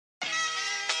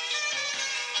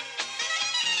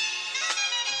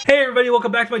everybody,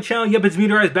 welcome back to my channel. Yep, it's me,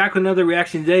 back with another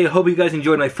reaction today. I hope you guys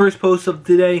enjoyed my first post of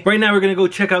today. Right now we're gonna go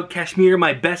check out KSHMR,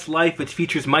 My Best Life, which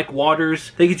features Mike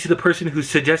Waters. Thank you to the person who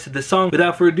suggested the song.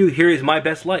 Without further ado, here is My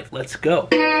Best Life. Let's go.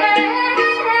 There's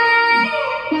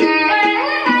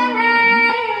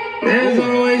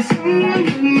always someone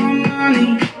with more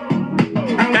money.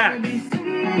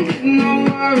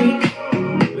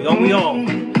 We all.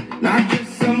 Not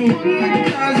just someone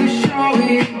that doesn't show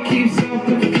it, keeps up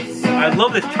with the side. I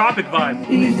love this tropic vibe.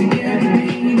 Easy getting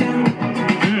me down.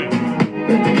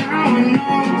 But now I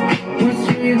know what's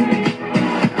real.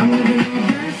 I'm living my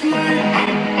best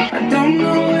life. I don't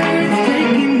know where it's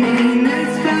taking me, and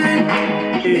that's fine.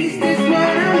 At least it's what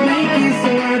I'm making, so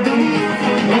I don't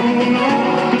mind. Oh no,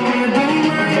 I don't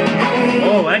mind.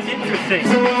 Oh, that's interesting.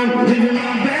 So I'm living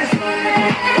my best life.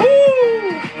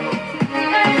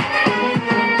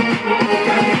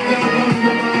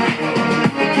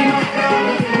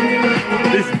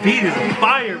 This beat is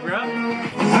fire, bro.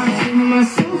 I see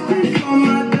myself before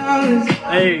my dollars.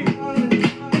 Hey.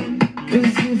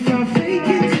 Cause if I fake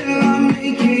it till I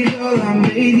make it, all I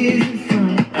made is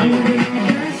fun. I'm living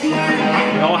my best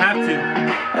life. We all have to.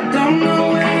 I don't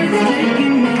know where it's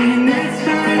taking me, and that's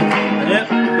fine.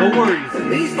 Yep, no worries. At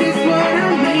least it's what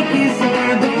I'm making, so I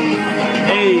don't mind.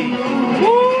 Hey.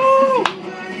 Woo!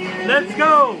 Let's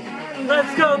go.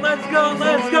 Let's go, let's go,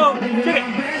 let's go. Check it.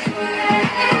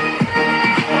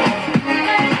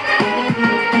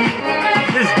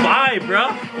 This vibe, bro.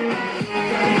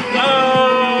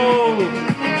 Oh,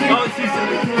 oh, she's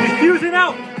fusing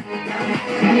out.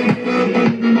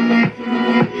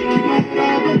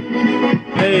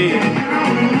 Hey.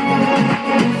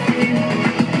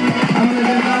 I'm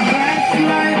living my best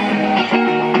life.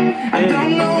 I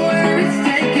don't know where it's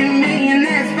taking me, and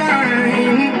that's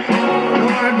fine. No,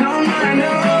 I don't mind,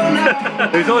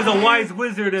 no. There's always a wise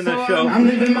wizard in the show. I'm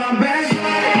living my best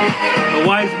life. A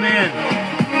wise man.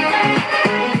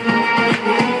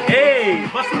 Hey,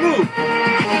 bust a move.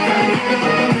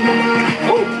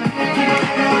 Oh.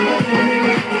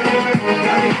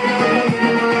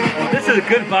 This is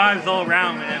good vibes all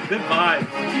around, man. Good vibes.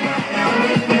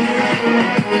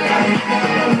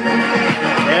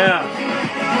 Yeah.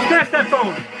 Smash that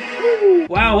phone.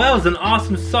 Wow, that was an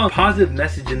awesome song. Positive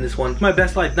message in this one. My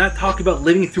best life, not talking about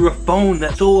living through a phone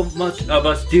that so much of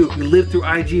us do. We live through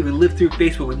IG, we live through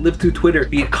Facebook, we live through Twitter.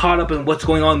 We get caught up in what's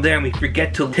going on there and we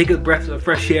forget to take a breath of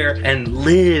fresh air and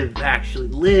live, actually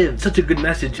live. Such a good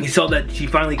message. You saw that she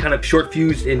finally kind of short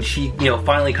fused and she,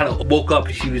 finally kind of woke up.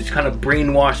 She was kind of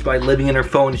brainwashed by living in her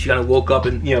phone and she kind of woke up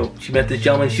and, she met this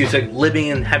gentleman. She was like living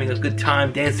and having a good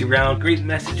time, dancing around. Great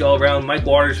message all around. Mike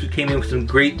Waters came in with some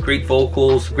great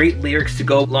vocals, great lyrics to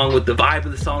go along with the vibe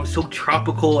of the song. So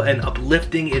tropical and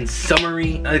uplifting and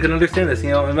summery. I can understand this,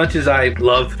 as much as I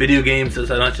love video games, as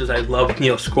much as I love,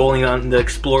 scrolling on the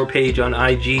explore page on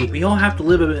IG, we all have to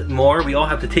live a bit more. We all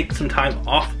have to take some time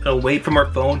off and away from our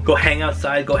phone, go hang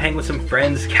outside, go hang with some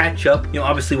friends, catch up,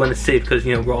 obviously when it's safe, because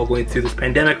we're all going through this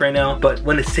pandemic right now, but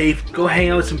when it's safe, go hang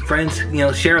out with some friends,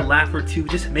 share a laugh or two,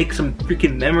 just make some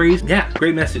freaking memories. Yeah,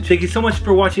 great message. Thank you so much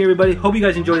for watching, everybody. Hope you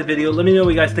guys enjoyed the video. Let me know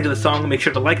what you guys think of the song. Make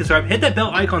sure to like and subscribe. Hit that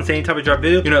bell icon saying anytime I drop a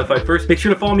video, you're notified first. Make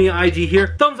sure to follow me on IG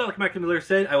here. Thumbs up like Mike Miller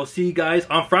said. I will see you guys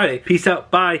on Friday. Peace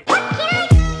out. Bye.